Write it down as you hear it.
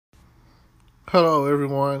Hello,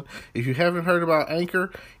 everyone. If you haven't heard about Anchor,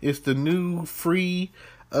 it's the new free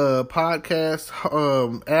podcast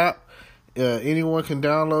app. Anyone can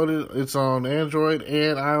download it. It's on Android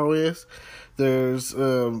and iOS. There's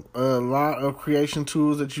a lot of creation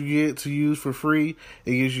tools that you get to use for free.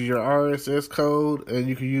 It gives you your RSS code, and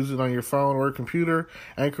you can use it on your phone or computer.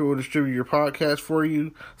 Anchor will distribute your podcast for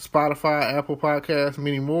you. Spotify, Apple Podcasts,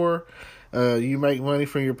 many more. You make money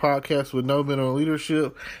from your podcast with no minimum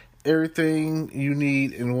leadership. Everything you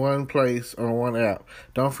need in one place on one app.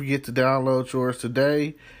 Don't forget to download yours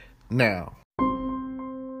today, now.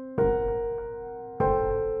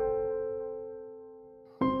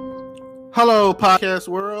 Hello, podcast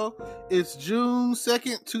world. It's June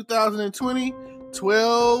 2nd, 2020,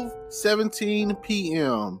 12:17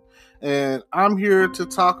 p.m. And I'm here to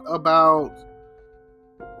talk about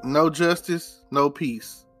no justice, no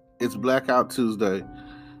peace. It's Blackout Tuesday.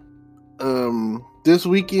 This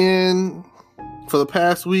weekend, for the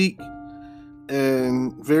past week,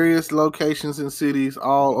 in various locations and cities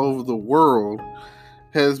all over the world,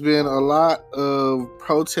 has been a lot of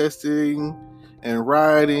protesting and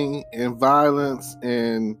rioting and violence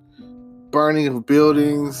and burning of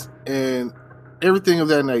buildings and everything of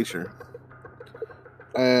that nature.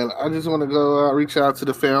 And I just want to go out, reach out to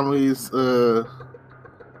the families of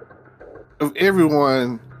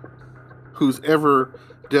everyone who's ever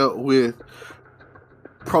dealt with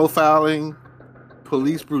profiling,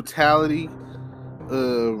 police brutality,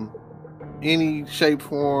 any shape,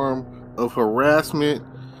 form of harassment,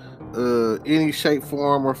 any shape,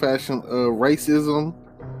 form, or fashion of racism,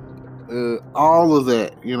 all of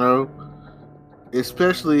that,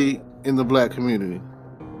 especially in the black community.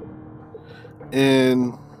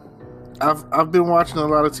 And I've been watching a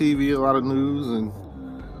lot of TV, a lot of news, and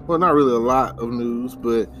well, not really a lot of news,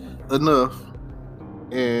 but enough.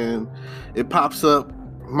 And it pops up.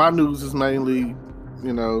 My news is mainly,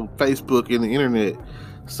 Facebook and the internet.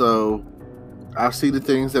 So I see the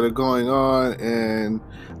things that are going on, and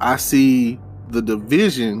I see the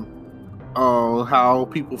division on how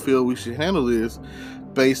people feel we should handle this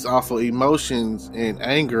based off of emotions and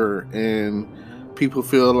anger, and people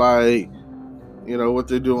feel like, what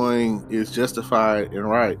they're doing is justified and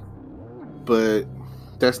right. But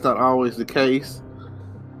that's not always the case.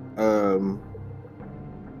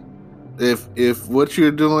 If what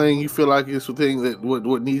you're doing, you feel like it's the thing that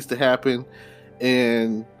what needs to happen,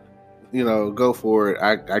 and go for it.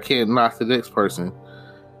 I can't knock the next person,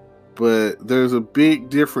 but there's a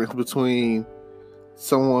big difference between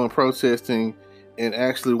someone protesting and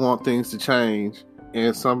actually want things to change,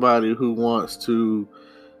 and somebody who wants to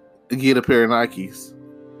get a pair of Nikes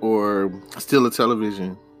or steal a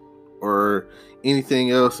television or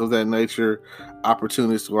anything else of that nature,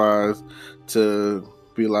 opportunist wise, to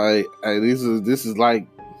be like, hey, this is like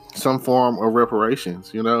some form of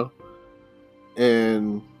reparations,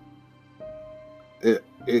 and it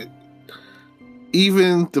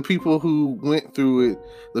even the people who went through it,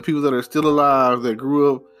 the people that are still alive, that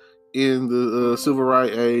grew up in the civil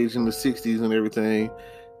rights age in the 60s and everything,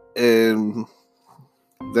 and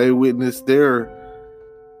they witnessed their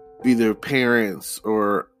either parents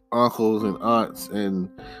or uncles and aunts and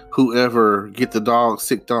whoever get the dog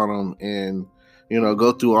sicked on them, and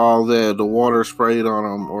go through all that, the water sprayed on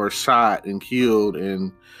them or shot and killed.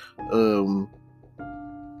 And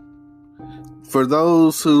for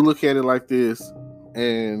those who look at it like this,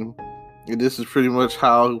 and this is pretty much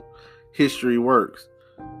how history works,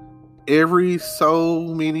 every so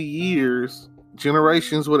many years,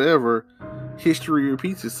 generations, whatever, history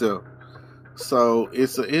repeats itself. So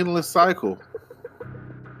it's an endless cycle.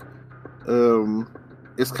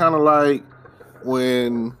 It's kind of like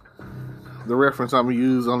when the reference I'm going to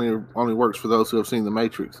use only works for those who have seen The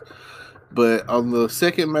Matrix. But on the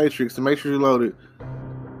second Matrix, The Matrix Reloaded,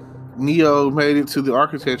 Neo made it to the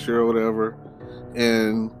architecture or whatever,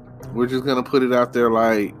 and we're just going to put it out there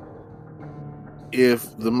like,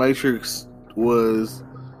 if the Matrix was,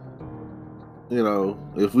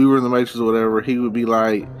 if we were in the Matrix or whatever, he would be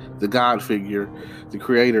like the God figure, the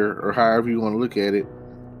creator, or however you want to look at it.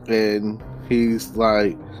 And he's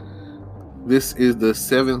like, this is the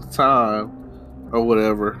 7th time or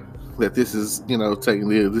whatever that this is, taking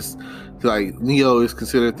this, like, Neo is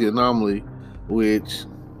considered the anomaly, which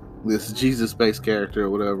this Jesus-based character or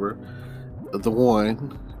whatever, the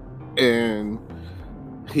one, and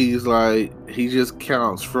he's like, he just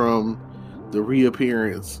counts from the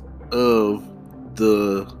reappearance of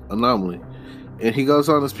the anomaly. And he goes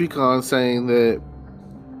on to speak on saying that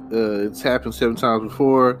it's happened 7 times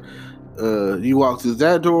before. You walk through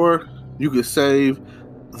that door, you could save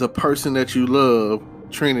the person that you love,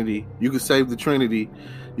 Trinity. You could save the Trinity,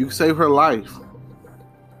 You can save her life,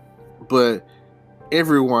 but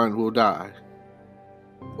everyone will die.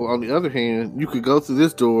 Or on the other hand, you could go through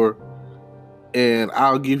this door and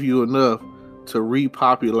I'll give you enough to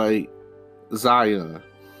repopulate Zion.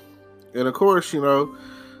 And of course, they have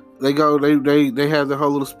the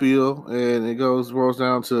whole little spiel, and it rolls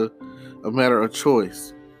down to a matter of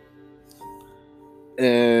choice.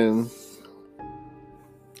 And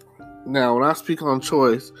now when I speak on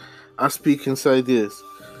choice, I speak and say this.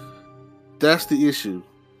 That's the issue.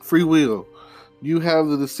 Free will. You have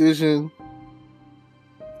the decision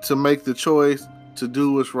to make the choice to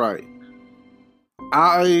do what's right.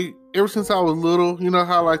 Ever since I was little, you know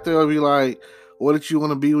how like they'll be like, what did you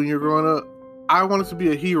want to be when you're growing up? I wanted to be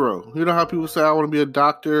a hero. You know how people say I want to be a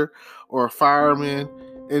doctor or a fireman?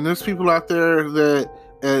 And there's people out there that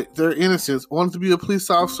at their innocence wanted to be a police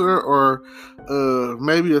officer or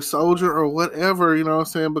maybe a soldier or whatever, you know what I'm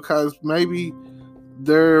saying? Because maybe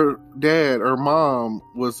their dad or mom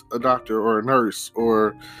was a doctor or a nurse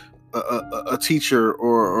or a teacher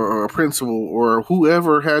or a principal or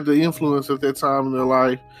whoever had the influence at that time in their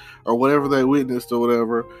life or whatever they witnessed or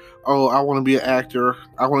whatever. Oh, I want to be an actor.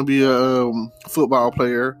 I want to be a football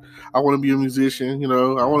player. I want to be a musician.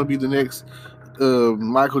 I want to be the next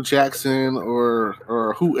Michael Jackson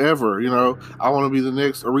or whoever. I want to be the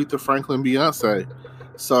next Aretha Franklin, Beyonce.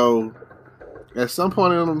 So at some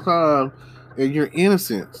point in time, in your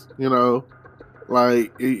innocence,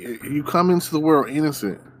 like you come into the world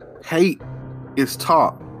innocent. Hate is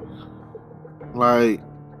taught. Like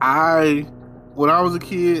when I was a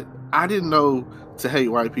kid, I didn't know to hate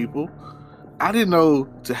white people. I didn't know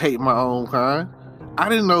to hate my own kind. I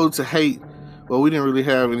didn't know to hate. Well, we didn't really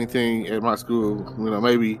have anything at my school.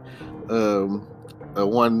 Maybe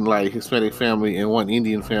one like Hispanic family and one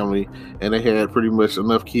Indian family, and they had pretty much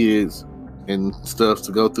enough kids and stuff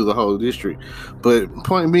to go through the whole district. But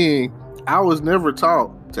point being, I was never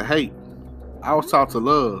taught to hate. I was taught to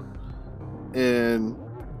love. And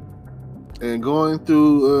going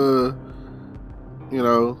through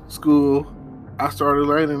school, I started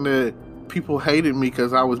learning that people hated me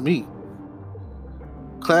because I was me.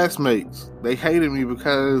 Classmates, they hated me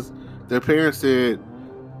because their parents said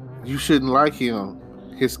you shouldn't like him.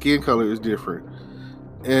 His skin color is different.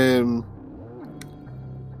 And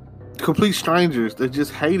complete strangers that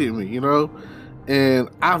just hated me, And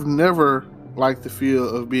I've never liked the feel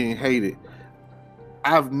of being hated.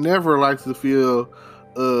 I've never liked the feel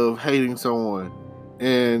of hating someone.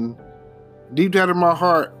 And deep down in my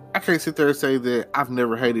heart, I can't sit there and say that I've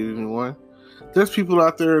never hated anyone. There's people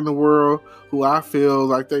out there in the world who I feel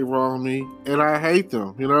like they wrong me, and I hate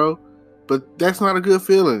them, But that's not a good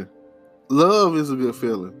feeling. Love is a good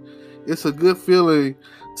feeling. It's a good feeling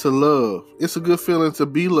to love. It's a good feeling to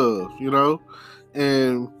be loved,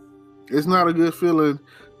 And it's not a good feeling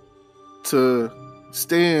to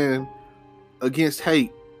stand against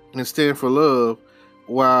hate and stand for love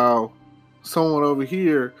while someone over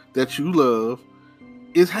here that you love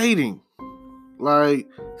is hating. Like,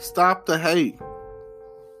 stop the hate.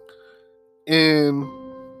 And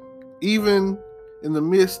even in the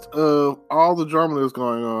midst of all the drama that's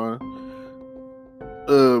going on,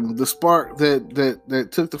 the spark that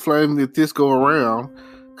took the flame that this go around,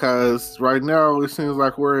 because right now it seems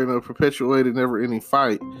like we're in a perpetuated, never-ending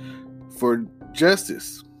fight for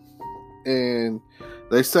justice. And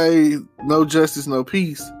they say no justice, no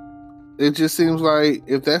peace. It just seems like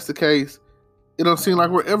if that's the case, it don't seem like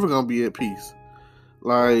we're ever going to be at peace.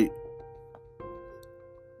 Like,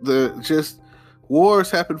 wars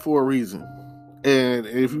happen for a reason. And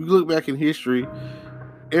if you look back in history,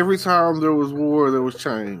 every time there was war, there was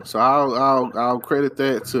change. So I'll credit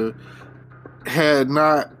that to had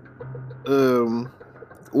not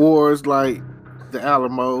wars like the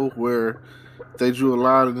Alamo, where they drew a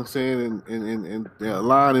line in the sand and a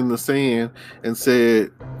line in the sand and said,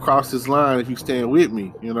 cross this line if you stand with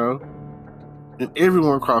me, And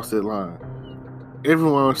everyone crossed that line.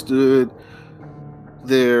 Everyone stood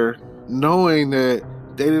there knowing that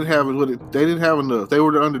they didn't have enough. They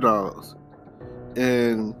were the underdogs.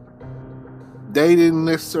 And they didn't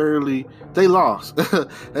necessarily, they lost.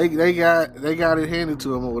 they got it handed to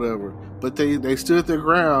them or whatever. But they stood their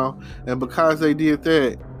ground, and because they did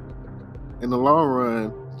that, in the long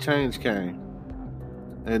run, change came.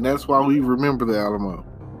 And that's why we remember the Alamo.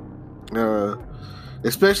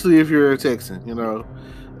 Especially if you're a Texan,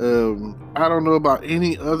 I don't know about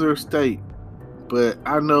any other state, but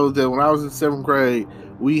I know that when I was in 7th grade,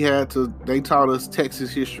 they taught us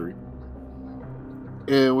Texas history.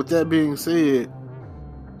 And with that being said,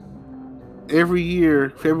 every year,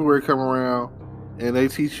 February come around, and they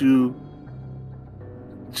teach you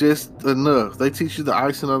just enough. They teach you the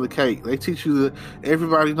icing on the cake. They teach you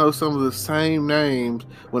everybody knows some of the same names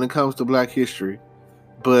when it comes to Black history,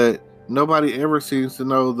 but nobody ever seems to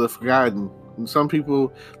know the forgotten. And some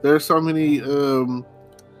people, there's so many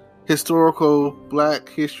historical Black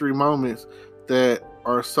history moments that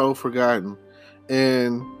are so forgotten,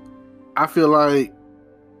 and I feel like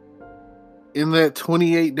in that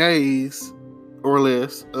 28 days or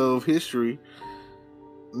less of history,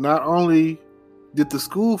 not only did the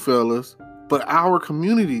school fail us, but our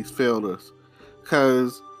communities failed us.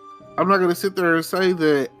 Because I'm not going to sit there and say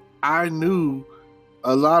that I knew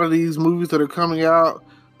a lot of these movies that are coming out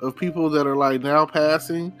of people that are like now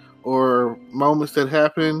passing, or moments that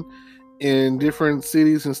happen in different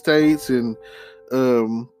cities and states. And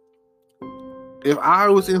if I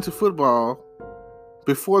was into football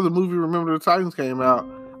before the movie Remember the Titans came out,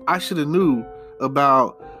 I should have knew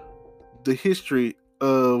about the history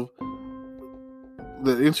of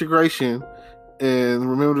the integration and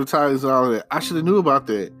Remember the Titans and all that. I should have knew about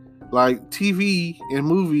that. Like, TV and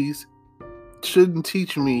movies shouldn't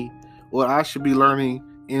teach me what I should be learning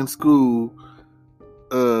in school,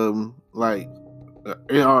 like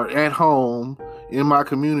or at home in my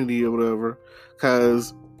community or whatever.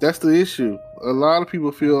 Because that's the issue. A lot of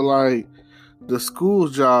people feel like the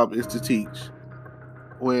school's job is to teach,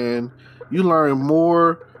 when you learn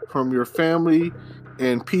more from your family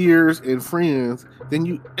and peers and friends than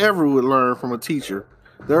you ever would learn from a teacher.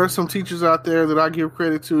 There are some teachers out there that I give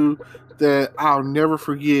credit to that I'll never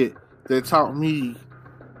forget, that taught me.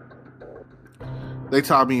 They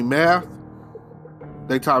taught me math,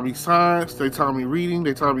 they taught me science, they taught me reading,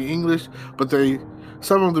 they taught me English, but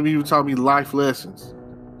some of them even taught me life lessons.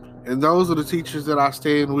 And those are the teachers that I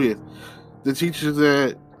stand with. The teachers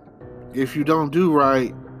that, if you don't do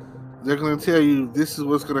right, they're going to tell you this is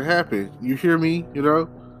what's going to happen. You hear me? You know?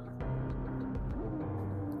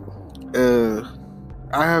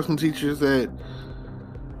 I have some teachers that,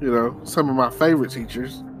 some of my favorite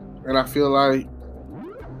teachers, and I feel like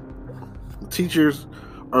teachers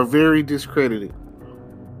are very discredited.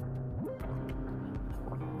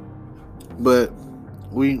 But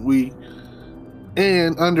we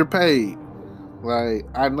and underpaid. Like,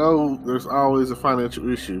 I know there's always a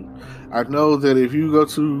financial issue. I know that if you go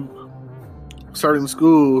to certain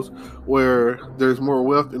schools where there's more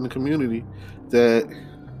wealth in the community, that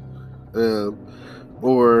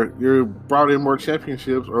or you're brought in more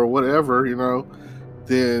championships or whatever,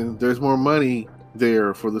 then there's more money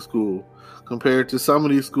there for the school compared to some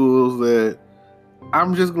of these schools that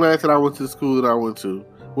I'm just glad that I went to the school that I went to.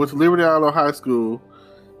 Went to Liberty Island High School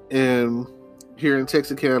and here in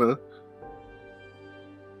Texarkana.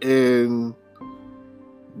 And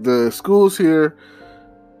the schools here,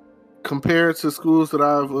 compared to schools that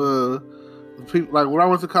I've, like when I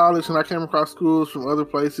went to college and I came across schools from other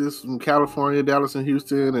places, from California, Dallas, and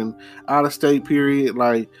Houston, and out of state, period,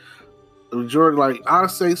 like majority, like out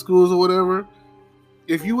of state schools or whatever.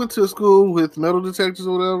 If you went to a school with metal detectors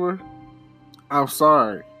or whatever, I'm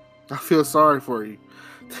sorry. I feel sorry for you.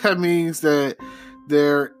 That means that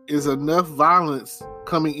there is enough violence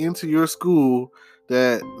coming into your school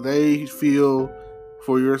that they feel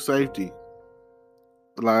for your safety.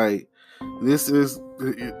 Like, this is,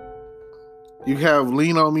 you have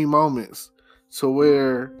lean on me moments to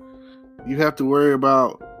where you have to worry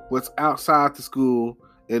about what's outside the school,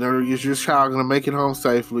 and is your child going to make it home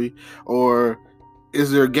safely, or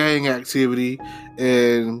is there gang activity,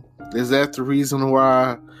 and is that the reason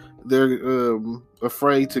why they're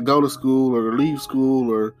afraid to go to school or leave school,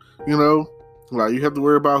 or like, you have to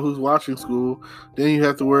worry about who's watching school. Then you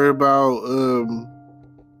have to worry about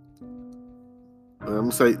I'm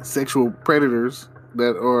gonna say sexual predators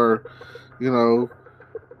that are,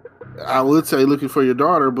 I would say looking for your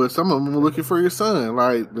daughter, but some of them are looking for your son.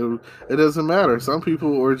 Like, it doesn't matter. Some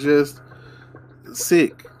people are just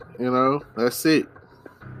sick, that's sick,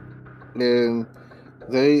 and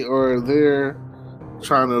they are there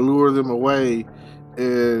trying to lure them away,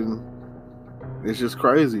 and it's just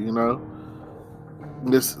crazy,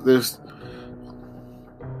 This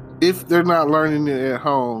if they're not learning it at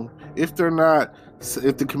home, if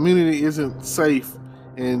the community isn't safe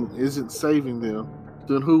and isn't saving them,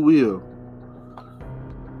 then who will?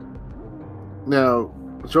 Now,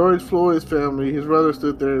 George Floyd's family, his brother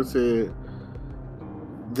stood there and said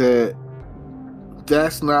that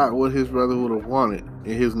that's not what his brother would have wanted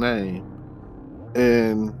in his name.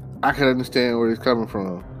 And I can understand where he's coming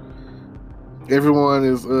from. Everyone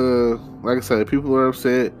is, like I said, people are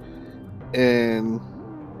upset, and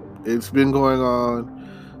it's been going on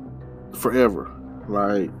forever.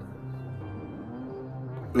 Like,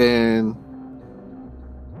 and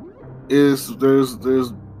there's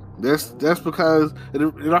That's because,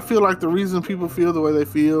 and I feel like the reason people feel the way they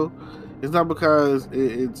feel is not because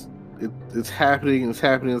it's happening,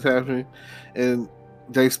 and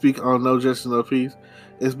they speak on no justice, no peace.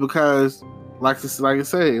 It's because, like I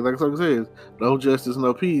say, like the song says, no justice,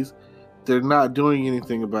 no peace. They're not doing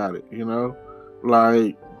anything about it. You know,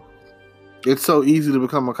 like it's so easy to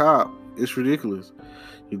become a cop. It's ridiculous.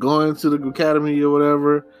 You go into the academy or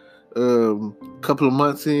whatever, couple of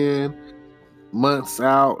months in, months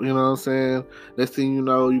out, you know what I'm saying? Next thing you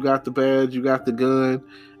know, you got the badge, you got the gun,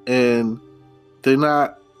 and they're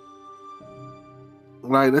not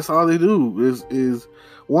like, that's all they do is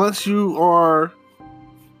once you are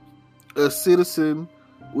a citizen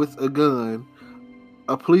with a gun,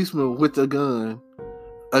 a policeman with a gun,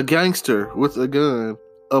 a gangster with a gun,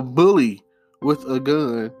 a bully with a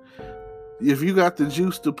gun, if you got the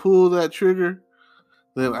juice to pull that trigger,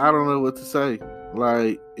 then I don't know what to say.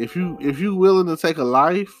 Like, if you willing to take a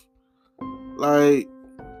life, like,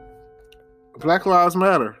 Black Lives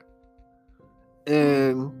Matter.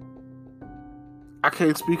 And I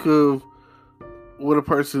can't speak of what a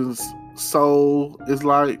person's soul is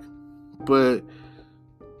like, but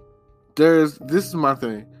this is my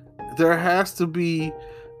thing. There has to be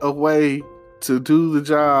a way to do the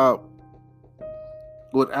job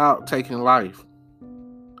without taking life.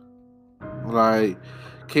 Like,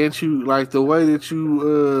 can't you, like, the way that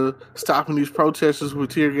you stopping these protesters with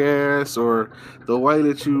tear gas, or the way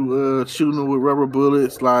that you shooting them with rubber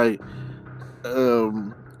bullets, like,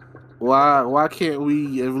 why can't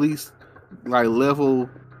we at least, like, level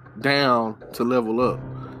down to level up?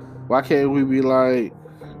 Why can't we be like,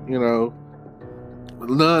 you know,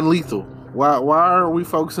 non-lethal? Why are we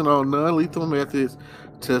focusing on non-lethal methods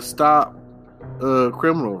to stop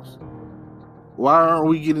criminals? Why aren't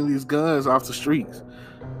we getting these guns off the streets?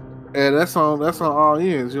 And that's on all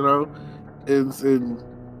ends, you know. In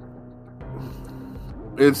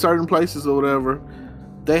certain places or whatever,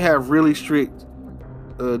 they have really strict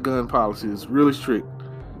gun policies, really strict.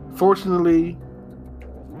 Fortunately,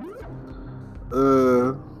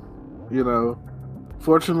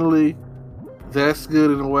 fortunately, that's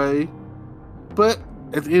good in a way. But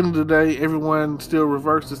at the end of the day, everyone still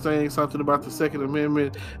reverts to saying something about the Second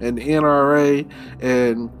Amendment and the NRA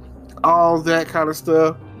and all that kind of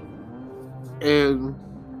stuff. And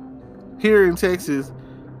here in Texas,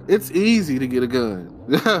 it's easy to get a gun.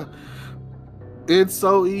 It's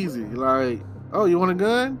so easy. Like, oh, you want a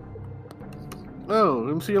gun? No,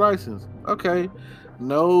 let me see your license. Okay.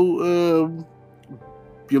 No,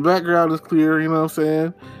 your background is clear, you know what I'm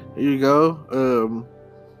saying? Here you go.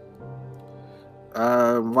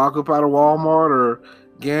 Walk up out of Walmart or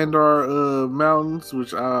Gandar Mountains,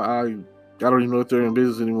 which I don't even know if they're in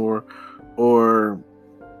business anymore, or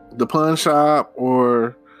the pawn shop,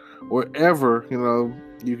 or wherever, you know,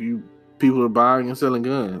 you people are buying and selling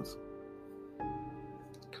guns.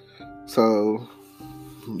 So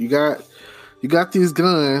you got these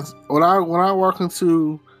guns. When I walk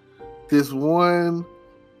into this one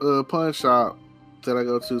pawn shop that I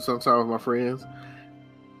go to sometimes with my friends,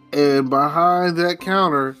 and behind that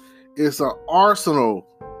counter is an arsenal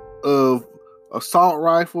of assault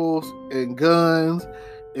rifles and guns,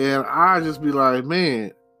 and I just be like,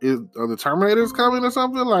 man, are the Terminators coming or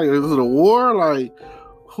something? Like, is it a war? Like,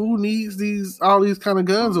 who needs all these kind of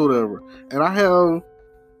guns or whatever? And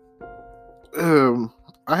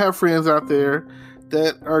I have friends out there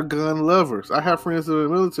that are gun lovers. I have friends that are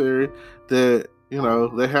in the military that, you know,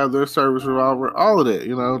 they have their service revolver, all of that,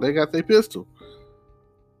 you know, they got their pistol.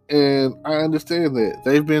 And I understand that.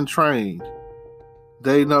 They've been trained.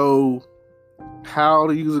 They know how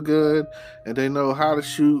to use a gun, and they know how to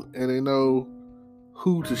shoot, and they know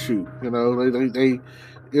who to shoot. You know, they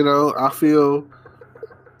you know, I feel,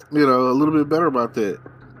 you know, a little bit better about that.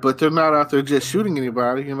 But they're not out there just shooting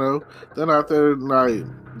anybody, you know. They're not there like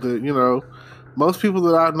you know, most people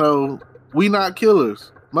that I know, we not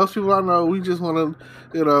killers. Most people I know, we just want to,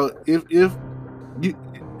 you know, if you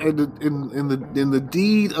in the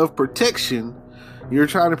deed of protection, you're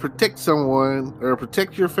trying to protect someone or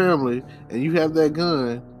protect your family, and you have that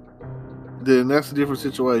gun, then that's a different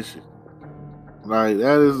situation. Like,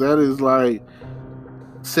 that is like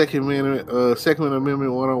Second Amendment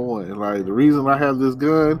 101. Like, the reason I have this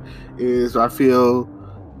gun is I feel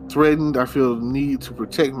threatened. I feel the need to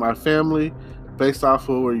protect my family based off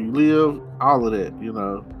of where you live. All of that, you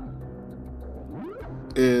know.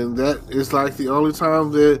 And that is like the only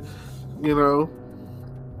time that, you know,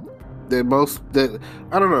 that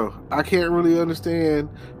I don't know. I can't really understand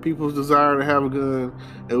people's desire to have a gun,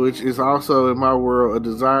 which is also in my world a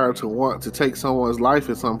desire to want to take someone's life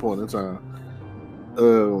at some point in time.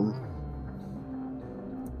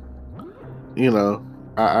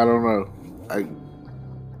 I don't know.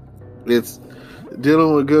 It's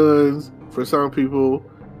dealing with guns. For some people,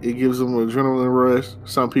 it gives them an adrenaline rush.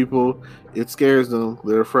 Some people, it scares them.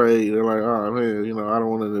 They're afraid. They're like, oh man, I don't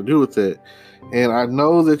want anything to do with that. And I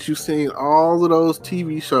know that you've seen all of those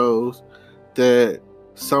TV shows that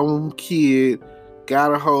some kid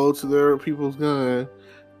got a hold to their people's gun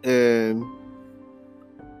and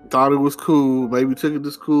thought it was cool, maybe took it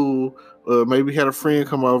to school, maybe had a friend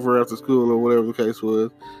come over after school or whatever the case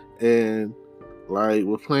was, and like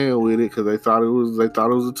were playing with it because they thought it was a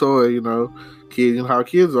toy, kids, how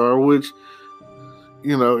kids are, which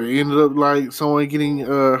it ended up like someone getting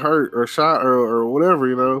hurt or shot or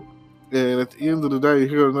whatever. And at the end of the day,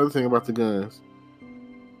 here's another thing about the guns.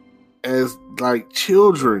 As like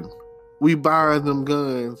children, we buying them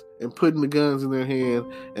guns and putting the guns in their hand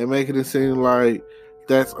and making it seem like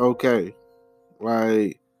that's okay.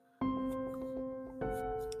 Like,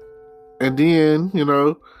 and then,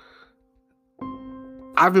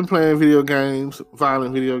 I've been playing video games,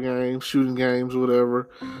 violent video games, shooting games, whatever,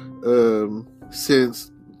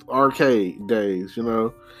 since arcade days,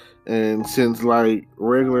 and since like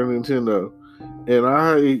regular Nintendo. And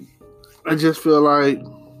I just feel like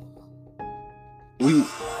we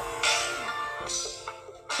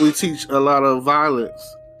teach a lot of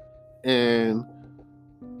violence, and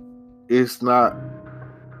it's not.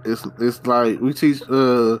 It's like we teach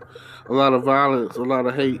a lot of violence, a lot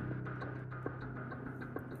of hate,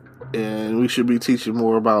 and we should be teaching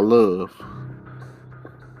more about love.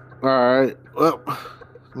 All right, well,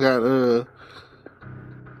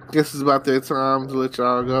 guess it's about that time to let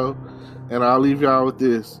y'all go, and I'll leave y'all with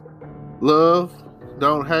this: love,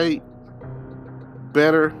 don't hate,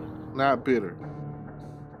 better, not bitter.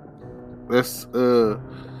 Let's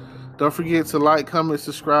don't forget to like, comment,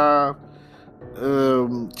 subscribe.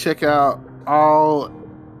 Check out all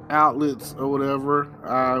outlets or whatever.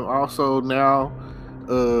 I'm also now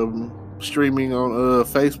streaming on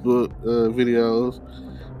Facebook videos,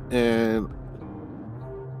 and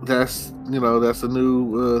that's a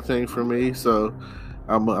new thing for me. So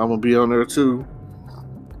I'm gonna be on there too.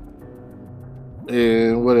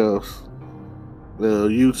 And what else?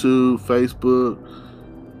 YouTube, Facebook,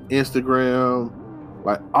 Instagram,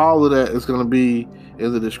 like all of that is gonna be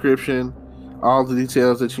in the description. All the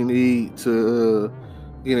details that you need to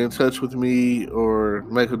get in touch with me or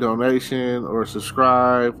make a donation or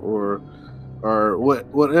subscribe or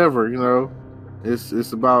whatever.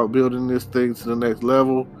 It's about building this thing to the next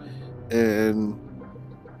level. And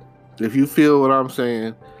if you feel what I'm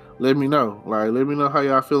saying, let me know. Like, let me know how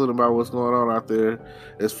y'all feeling about what's going on out there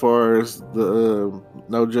as far as the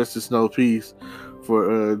no justice, no peace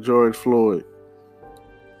for George Floyd.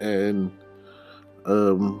 And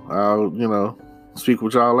I'll, speak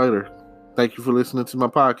with y'all later. Thank you for listening to my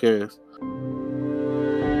podcast.